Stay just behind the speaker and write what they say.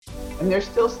And there's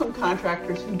still some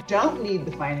contractors who don't need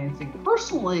the financing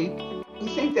personally, who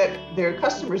think that their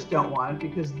customers don't want it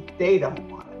because they don't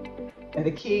want it. And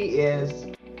the key is,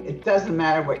 it doesn't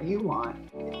matter what you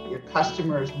want, your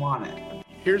customers want it.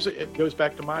 It goes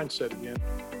back to mindset again.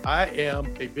 I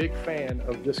am a big fan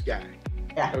of this guy.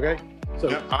 Yeah. Okay.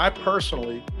 So I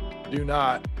personally do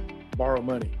not borrow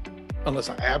money unless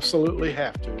I absolutely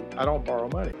have to. I don't borrow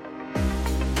money.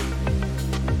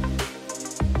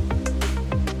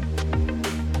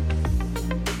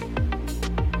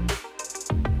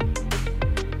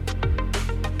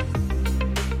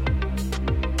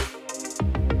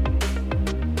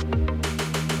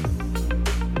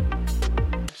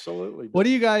 What do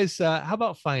you guys, how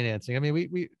about financing? I mean,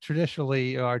 we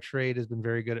traditionally, our trade has been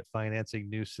very good at financing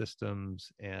new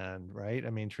systems right. I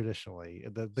mean, traditionally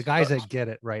the guys that get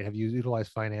it right have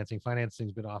utilized financing.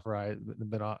 Financing's been authorized,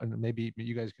 and maybe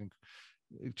you guys can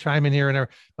chime in here. And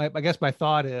I guess my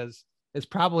thought is, it's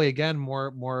probably, again, more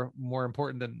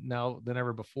important than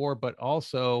ever before, but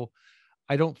also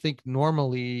I don't think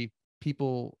normally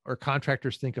people or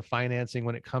contractors think of financing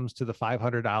when it comes to the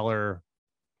 $500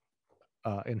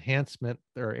 enhancement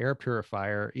or air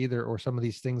purifier either, or some of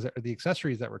these things that are the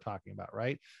accessories that we're talking about,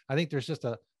 right? I think there's just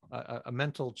a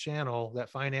mental channel that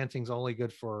financing is only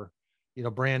good for,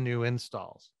 brand new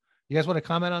installs. You guys want to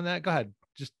comment on that? Go ahead,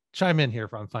 just chime in here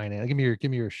from finance. Give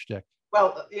me your shtick.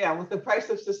 Well, yeah, with the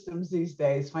price of systems these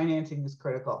days, financing is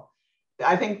critical.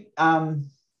 I think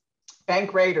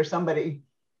Bankrate or somebody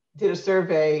did a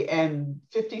survey, and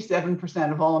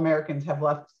 57% of all Americans have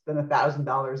less than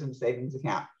 $1,000 in a savings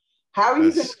account. How are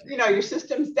you going to, your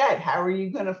system's dead. How are you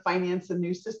going to finance a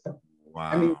new system?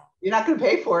 Wow. I mean, you're not going to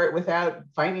pay for it without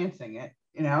financing it,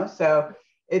 so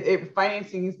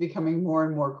financing is becoming more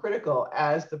and more critical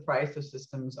as the price of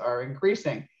systems are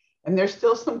increasing. And there's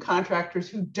still some contractors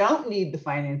who don't need the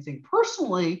financing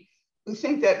personally, who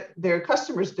think that their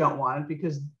customers don't want it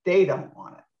because they don't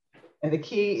want it. And the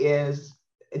key is,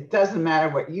 it doesn't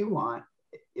matter what you want,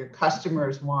 your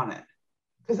customers want it.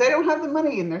 Because they don't have the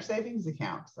money in their savings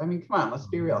accounts. I mean, come on, let's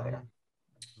be real here.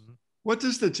 What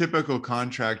does the typical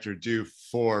contractor do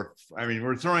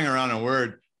we're throwing around a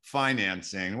word,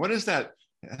 financing. What does that,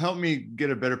 help me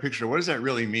get a better picture. What does that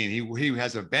really mean? He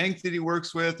has a bank that he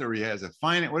works with, or he has a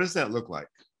finance. What does that look like?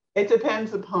 It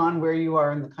depends upon where you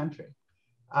are in the country.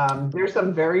 There's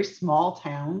some very small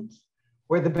towns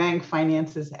where the bank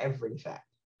finances everything.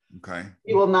 Okay.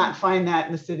 You will not find that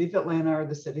in the city of Atlanta or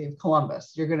the city of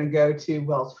Columbus. You're going to go to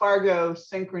Wells Fargo,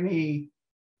 Synchrony,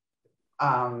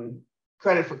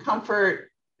 Credit for Comfort.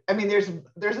 I mean, there's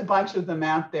a bunch of them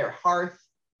out there, Hearth,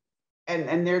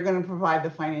 and they're going to provide the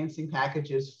financing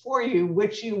packages for you,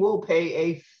 which you will pay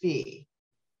a fee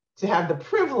to have the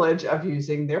privilege of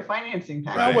using their financing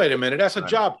package. Now, wait a minute. That's a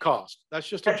job cost. That's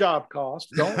just a job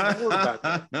cost. Don't worry about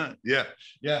that.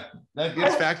 Yeah. That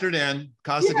gets factored in.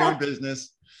 Cost of doing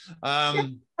business.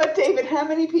 But David, how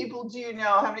many people do you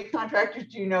know, how many contractors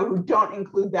do you know who don't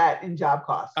include that in job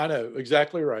costs? I know,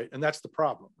 exactly right. And that's the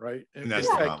problem, right? And that's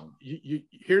the problem.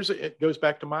 It goes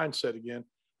back to mindset again.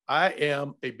 I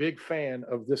am a big fan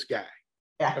of this guy.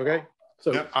 Yeah. Okay.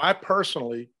 So I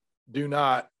personally do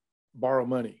not borrow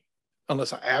money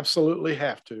unless I absolutely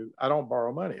have to. I don't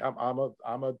borrow money.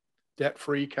 I'm a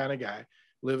debt-free kind of guy.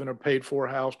 Live in a paid-for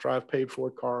house, drive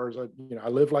paid-for cars. I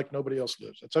live like nobody else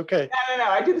lives. It's okay. No.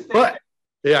 I do the same thing.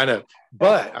 Yeah, I know.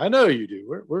 But I know you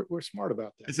do. We're smart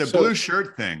about that. It's a blue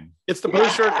shirt thing. It's the blue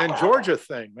shirt and Georgia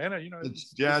thing, man.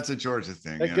 It's a Georgia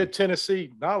thing. That good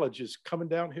Tennessee knowledge is coming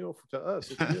downhill to us.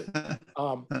 It's good.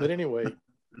 But anyway,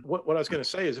 what I was going to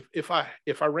say is, if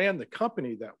I ran the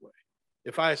company that way,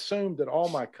 if I assumed that all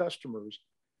my customers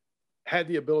had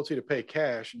the ability to pay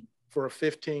cash for a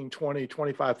 $15,000,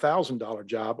 $20,000, $25,000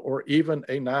 job, or even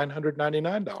a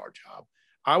 $999 job,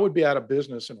 I would be out of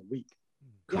business in a week.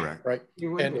 Correct. Right.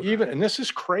 And this is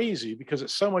crazy because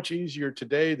it's so much easier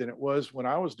today than it was when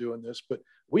I was doing this. But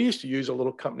we used to use a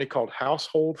little company called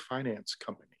Household Finance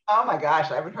Company. Oh my gosh,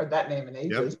 I haven't heard that name in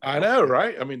ages. Yep. I know,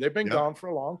 right? I mean, they've been gone for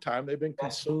a long time. They've been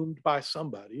consumed by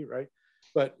somebody, right?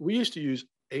 But we used to use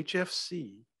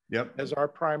HFC as our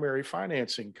primary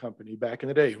financing company back in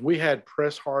the day. We had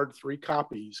press hard 3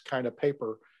 copies kind of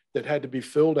paper that had to be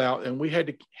filled out, and we had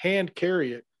to hand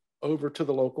carry it over to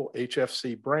the local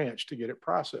HFC branch to get it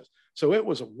processed. So it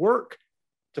was a work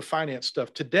to finance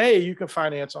stuff. Today, you can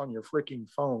finance on your freaking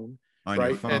phone,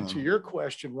 right? And to your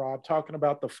question, Rob, talking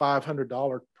about the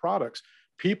 $500 products,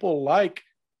 people like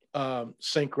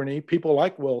Synchrony, people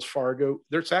like Wells Fargo,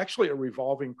 there's actually a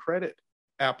revolving credit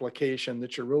application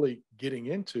that you're really getting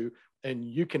into, and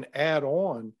you can add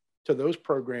on to those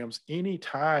programs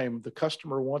anytime the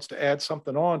customer wants to add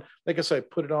something on. They can say,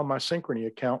 put it on my Synchrony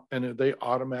account, and they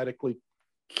automatically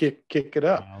kick it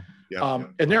up. Wow.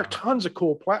 And there are tons of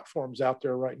cool platforms out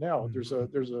there right now. Mm-hmm.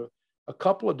 There's a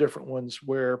couple of different ones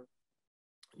where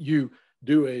you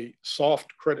do a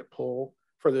soft credit pull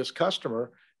for this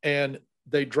customer, and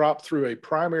they drop through a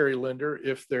primary lender.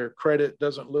 If their credit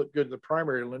doesn't look good to the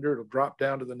primary lender, it'll drop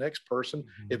down to the next person.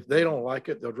 Mm-hmm. If they don't like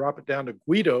it, they'll drop it down to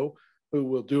Guido, who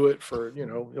will do it for,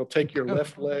 he'll take your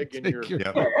left leg and your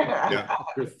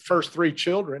first 3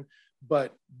 children.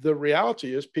 But the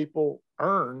reality is people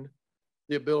earn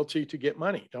the ability to get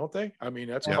money, don't they? I mean,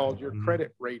 that's called your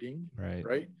credit rating,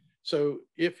 right? So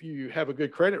if you have a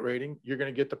good credit rating, you're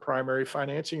going to get the primary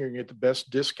financing, you're going to get the best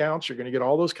discounts, you're going to get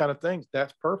all those kind of things.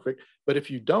 That's perfect. But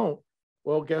if you don't,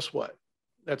 well, guess what?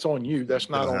 That's on you. That's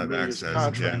not on me as a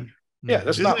contract. Yeah,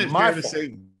 that's not my fault.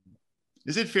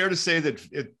 Is it fair to say that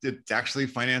it's actually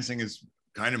financing is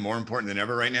kind of more important than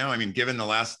ever right now? I mean, given the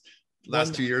last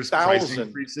 2 years price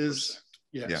increases.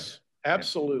 Yes,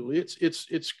 absolutely.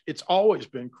 It's always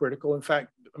been critical. In fact,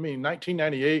 I mean,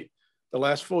 1998, the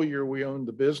last full year we owned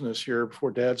the business here before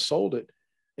Dad sold it.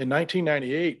 In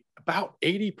 1998, about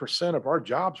 80% of our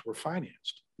jobs were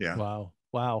financed. Yeah.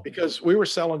 Wow. Because we were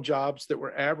selling jobs that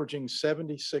were averaging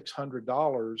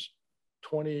 $7,600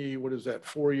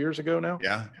 4 years ago now?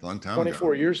 Yeah, a long time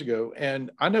 24 years ago.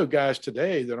 And I know guys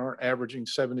today that aren't averaging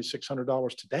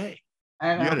 $7,600 today. You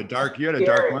had a dark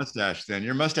mustache then.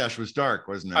 Your mustache was dark,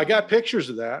 wasn't it? I got pictures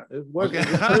of that. It wasn't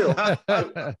real.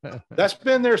 That's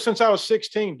been there since I was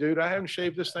 16, dude. I haven't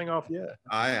shaved this thing off yet.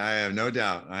 I have no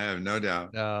doubt.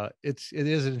 It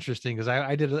is interesting because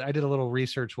I did a little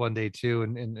research one day too,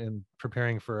 and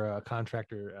preparing for a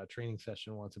contractor training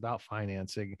session once about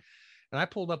financing. And I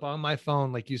pulled up on my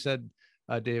phone, like you said,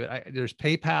 David, there's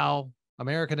PayPal,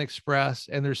 American Express,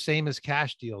 and there's same as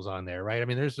cash deals on there, right? I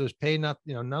mean, there's pay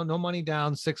no money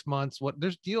down, 6 months.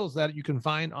 There's deals that you can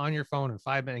find on your phone in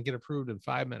 5 minutes and get approved in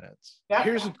 5 minutes. Yeah.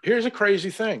 Here's a crazy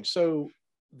thing. So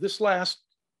this last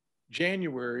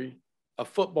January, a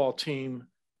football team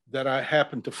that I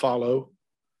happened to follow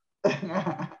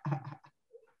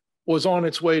was on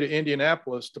its way to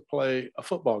Indianapolis to play a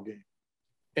football game.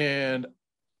 And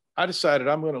I decided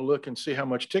I'm going to look and see how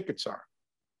much tickets are.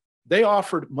 They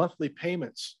offered monthly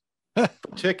payments for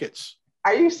tickets.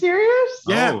 Are you serious?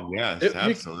 Yeah. Oh, yes,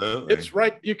 absolutely. It's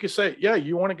right. You could say, yeah,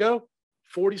 you want to go?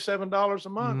 $47 a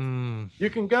month. You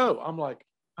can go. I'm like,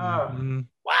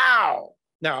 wow.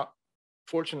 Now,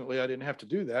 fortunately, I didn't have to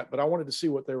do that, but I wanted to see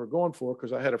what they were going for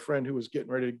because I had a friend who was getting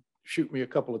ready to shoot me a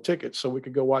couple of tickets so we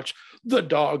could go watch the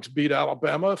Dogs beat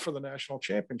Alabama for the national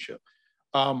championship.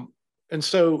 And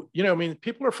so, I mean,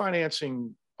 people are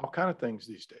financing all kinds of things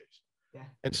these days. Yeah.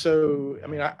 And so, I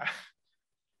mean,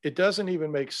 it doesn't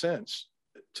even make sense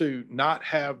to not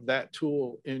have that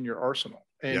tool in your arsenal.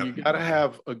 And you got to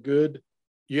have a good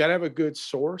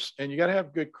source, and you got to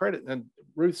have good credit. And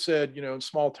Ruth said, in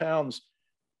small towns,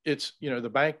 it's, the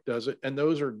bank does it, and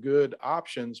those are good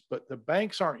options, but the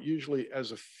banks aren't usually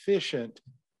as efficient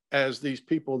as these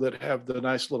people that have the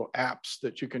nice little apps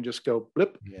that you can just go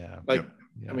blip. Yeah.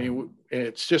 I mean,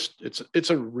 it's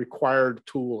a required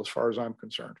tool as far as I'm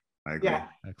concerned. I agree. Yeah.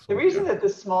 Excellent. The reason that the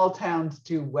small towns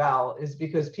do well is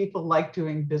because people like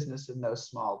doing business in those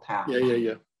small towns.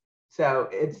 Yeah. So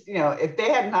it's, if they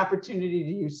had an opportunity to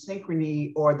use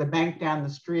Synchrony or the bank down the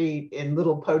street in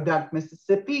Little Podunk,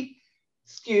 Mississippi,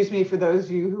 excuse me for those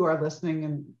of you who are listening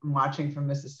and watching from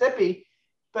Mississippi,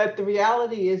 but the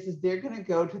reality is they're going to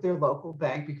go to their local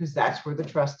bank because that's where the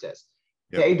trust is.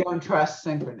 Yep. They don't trust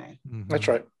Synchrony. That's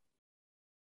right.